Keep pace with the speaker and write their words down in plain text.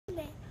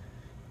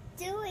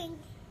doing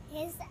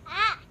his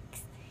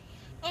axe,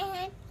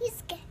 and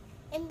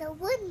and the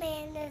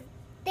woodman is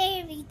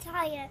very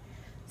tired,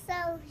 so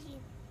he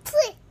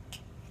clicked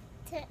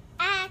the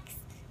axe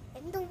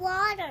in the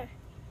water.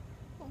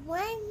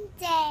 One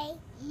day,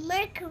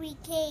 Mercury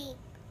came.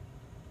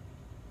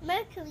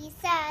 Mercury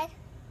said,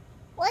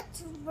 "What's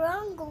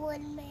wrong,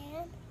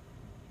 woodman?"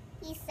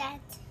 He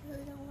said to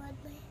the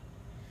woodman,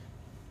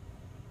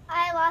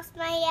 "I lost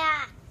my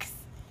axe."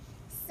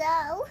 So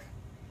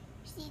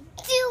she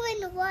threw in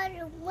the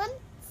water one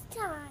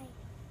time.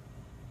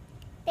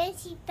 Then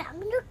she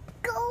found a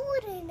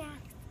golden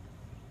axe.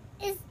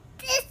 "Is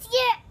this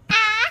your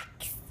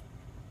axe?"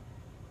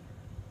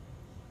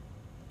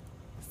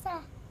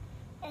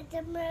 said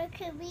the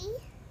Mercury.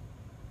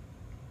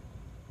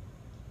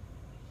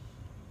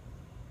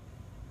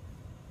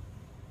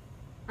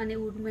 અને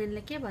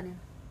વુડમેનને કે બન્યો?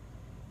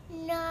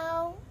 "No,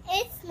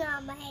 it's not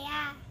my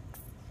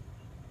axe."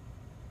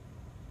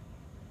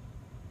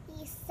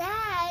 He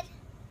said,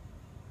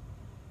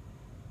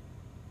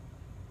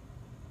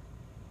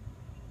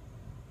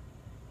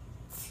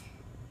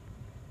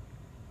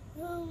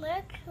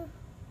 Mercury,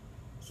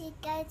 she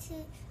got to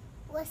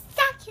a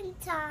second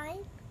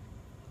time.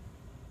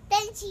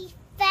 Then she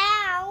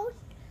found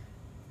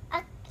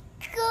a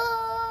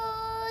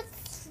good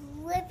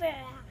sliver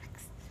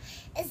axe.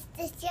 "Is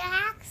this your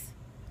axe?"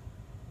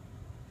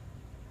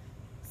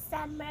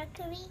 said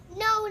Mercury.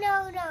 No,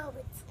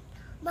 it's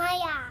my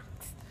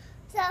axe."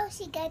 So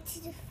she got to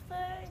the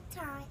third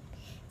time.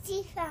 She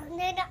found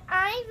an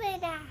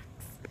iron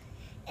axe.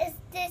 "Is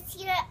this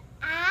your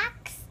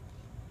axe?"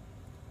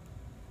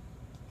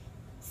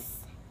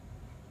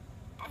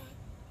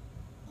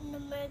 And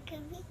the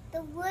Mercury,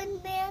 the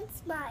woodman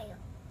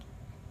smiled.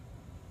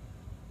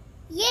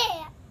 "Yeah,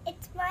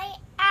 it's my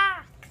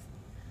axe."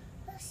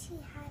 Well, she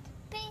had a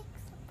big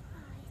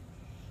surprise.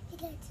 He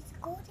got to the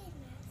golden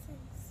axe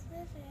and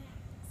silver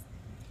axe.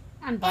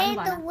 And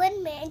the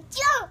woodman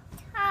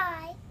jumped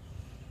high.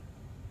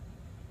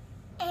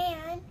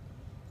 And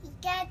he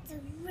got a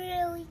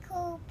really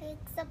cool big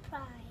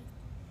surprise.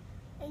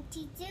 And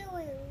she did it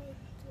with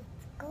the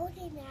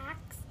golden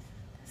axe,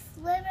 the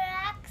silver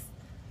axe,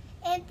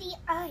 and the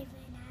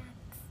iron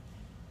axe.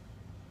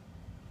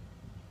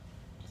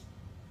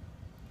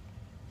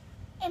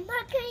 And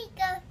Mercury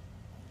goes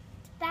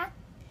back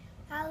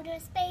outer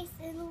space,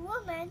 and the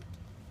woman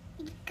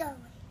keeps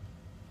going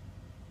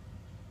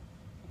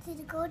to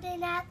the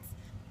golden axe,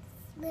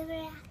 the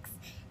silver axe,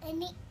 and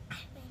the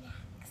iron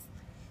axe.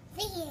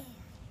 The end.